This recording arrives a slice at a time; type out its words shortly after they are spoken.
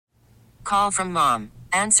call from mom.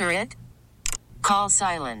 Answer it. Call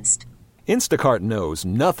silenced. Instacart knows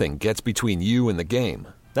nothing gets between you and the game.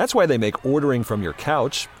 That's why they make ordering from your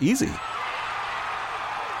couch easy.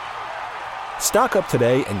 Stock up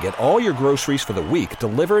today and get all your groceries for the week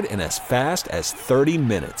delivered in as fast as 30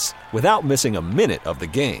 minutes without missing a minute of the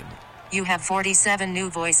game. You have 47 new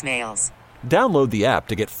voicemails. Download the app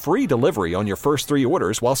to get free delivery on your first 3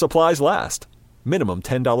 orders while supplies last. Minimum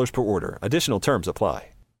 $10 per order. Additional terms apply.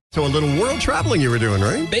 So a little world traveling you were doing,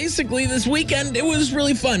 right? Basically, this weekend, it was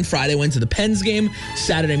really fun. Friday, went to the Pens game.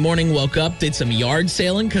 Saturday morning, woke up, did some yard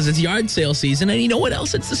sailing because it's yard sale season. And you know what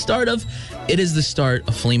else it's the start of? It is the start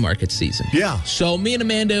of flea market season. Yeah. So me and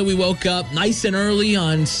Amanda, we woke up nice and early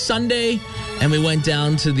on Sunday, and we went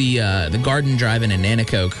down to the Garden Drive-In in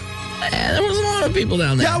Nanticoke. And there was a lot of people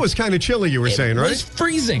down there. Yeah, it was kind of chilly, you were saying, right? It was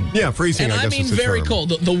freezing. Yeah, freezing, and I guess mean, is the very term.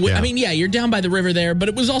 cold. I mean, you're down by the river there, but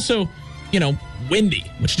it was also, windy,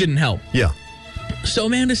 which didn't help. Yeah. So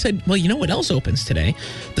Amanda said, well, you know what else opens today?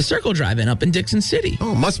 The Circle Drive-In up in Dixon City.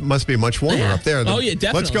 Oh, must be much warmer up there. Definitely.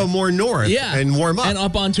 Let's go more north and warm up. And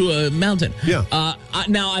up onto a mountain. Yeah.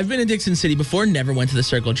 Now, I've been in Dixon City before, never went to the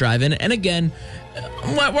Circle Drive-In. And again,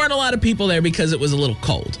 weren't a lot of people there because it was a little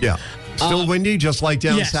cold. Yeah. Still windy, just like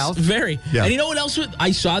down yes, south? Very. Yeah. And you know what else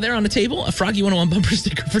I saw there on the table? A Froggy 101 bumper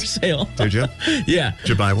sticker for sale. Did you? Yeah. Did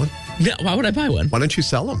you buy one? Yeah. Why would I buy one? Why don't you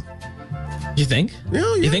sell them? You think?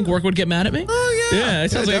 Yeah. You think work would get mad at me? Oh, yeah. Yeah,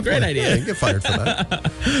 it sounds like a great idea. Yeah, you get fired for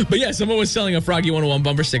that. But yeah, someone was selling a Froggy 101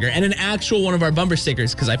 bumper sticker and an actual one of our bumper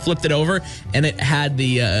stickers because I flipped it over and it had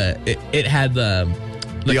the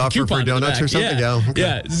the offer for donuts or something? Yeah. Okay.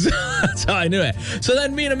 Yeah. So, that's how I knew it. So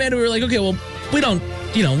then me and Amanda, we were like, okay, well, we don't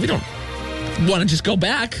want to just go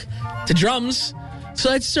back to drums. So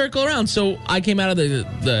let's circle around. So I came out of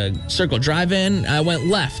the Circle Drive-In. I went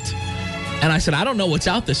left. And I said, I don't know what's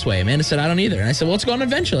out this way. Amanda said, I don't either. And I said, well, let's go on an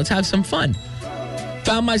adventure. Let's have some fun.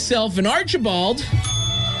 Found myself in Archibald.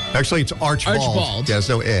 Actually, it's Archbald. Archbald. Yeah, there's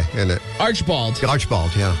no in it. Archbald. Archbald,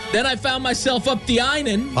 yeah. Then I found myself up the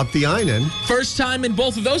Einen. Up the Einen. First time in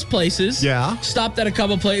both of those places. Yeah. Stopped at a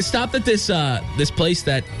couple places. Stopped at this place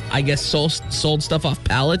that I guess sold stuff off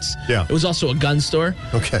pallets. Yeah. It was also a gun store.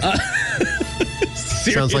 Okay.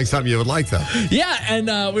 Sounds like something you would like, though. Yeah,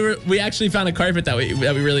 and we actually found a carpet that we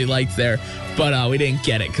really liked there, but we didn't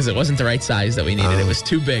get it because it wasn't the right size that we needed. It was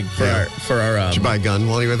too big for our. Did you buy a gun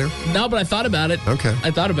while you were there? No, but I thought about it. Okay. I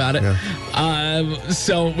thought about it. Yeah.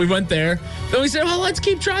 So we went there. Then we said, well, let's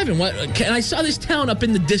keep driving. And I saw this town up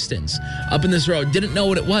in the distance, up in this road. Didn't know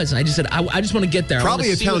what it was. And I just said, I just want to get there.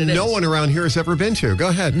 Probably a town no one around here has ever been to. Go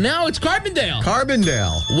ahead. No, it's Carbondale.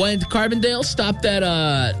 Carbondale. Went to Carbondale, stopped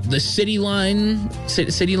at the City Line.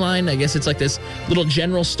 City Line, I guess it's like this little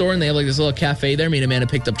general store, and they have like this little cafe there. Me and Amanda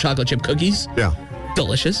picked up chocolate chip cookies. Yeah.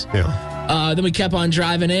 Delicious. Yeah. Then we kept on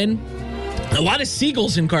driving in. A lot of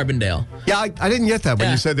seagulls in Carbondale. Yeah, I didn't get that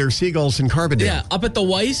when you said there are seagulls in Carbondale. Yeah, up at the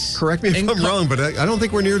Weiss. Correct me if I'm wrong, but I don't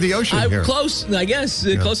think we're near the ocean here. Close, I guess.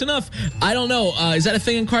 Close enough. I don't know. Is that a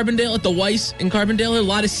thing in Carbondale? At the Weiss in Carbondale? A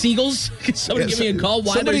lot of seagulls? Can somebody give me a call?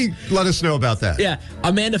 Somebody let us know about that. Yeah.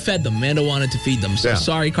 Amanda fed them. Amanda wanted to feed them. So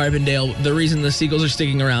sorry, Carbondale. The reason the seagulls are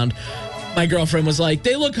sticking around, my girlfriend was like,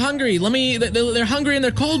 they look hungry. They're hungry and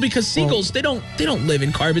they're cold because seagulls, they don't live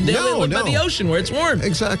in Carbondale. They live by the ocean where it's warm.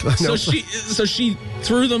 Exactly. So she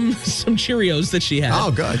threw them some Cheerios that she had.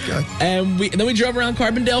 Oh, good. And then we drove around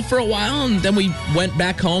Carbondale for a while, and then we went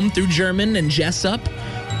back home through German and Jessup.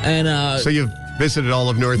 And so you've visited all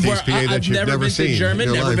of Northeast PA that you've never seen. I've never been to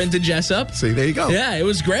German, never life. been to Jessup. See, there you go. Yeah, it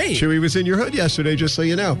was great. Chewy was in your hood yesterday, just so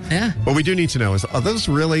you know. Yeah. What we do need to know is, are those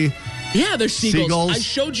really... Yeah, they're seagulls. I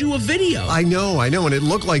showed you a video. I know, and it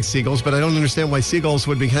looked like seagulls, but I don't understand why seagulls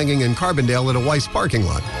would be hanging in Carbondale at a Weiss parking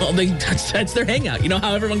lot. Well, that's their hangout. You know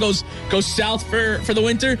how everyone goes south for the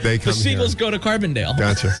winter? They come the seagulls here. go to Carbondale.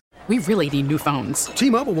 Gotcha. We really need new phones.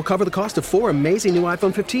 T-Mobile will cover the cost of 4 amazing new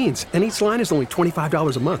iPhone 15s, and each line is only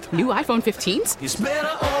 $25 a month. New iPhone 15s? It's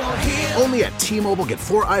better over here. Only at T-Mobile, get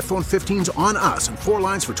 4 iPhone 15s on us and 4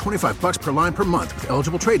 lines for $25 per line per month with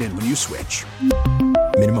eligible trade-in when you switch.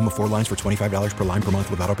 Minimum of 4 lines for $25 per line per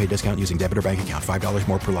month with autopay discount using debit or bank account. $5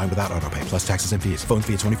 more per line without autopay, plus taxes and fees. Phone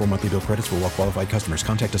fee at 24 monthly bill credits for well-qualified customers.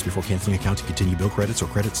 Contact us before canceling account to continue bill credits or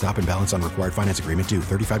credit stop and balance on required finance agreement due.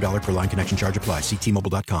 $35 per line connection charge applies. See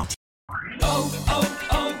T-Mobile.com.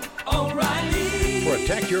 O'Reilly.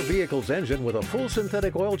 Protect your vehicle's engine with a full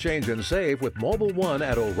synthetic oil change and save with Mobile One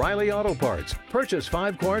at O'Reilly Auto Parts. Purchase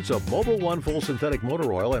 5 quarts of Mobile One full synthetic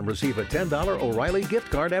motor oil and receive a $10 O'Reilly gift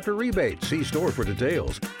card after rebate. See store for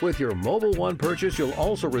details. With your Mobile One purchase, you'll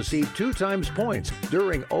also receive 2 times points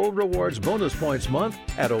during O Rewards Bonus Points Month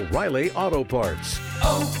at O'Reilly Auto Parts.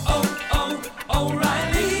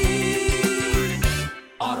 O'Reilly.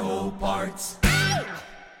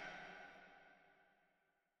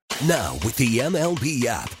 Now, with the MLB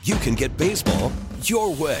app, you can get baseball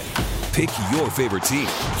your way. Pick your favorite team,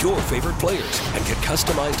 your favorite players, and get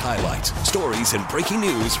customized highlights, stories, and breaking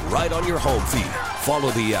news right on your home feed.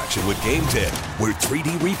 Follow the action with Game Day, where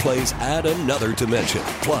 3D replays add another dimension.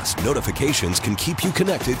 Plus, notifications can keep you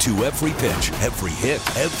connected to every pitch, every hit,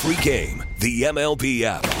 every game. The MLB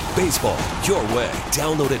app. Baseball your way.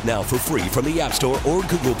 Download it now for free from the App Store or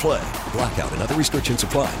Google Play. Blackout and other restrictions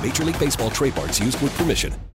apply. Major League Baseball trademarks used with permission.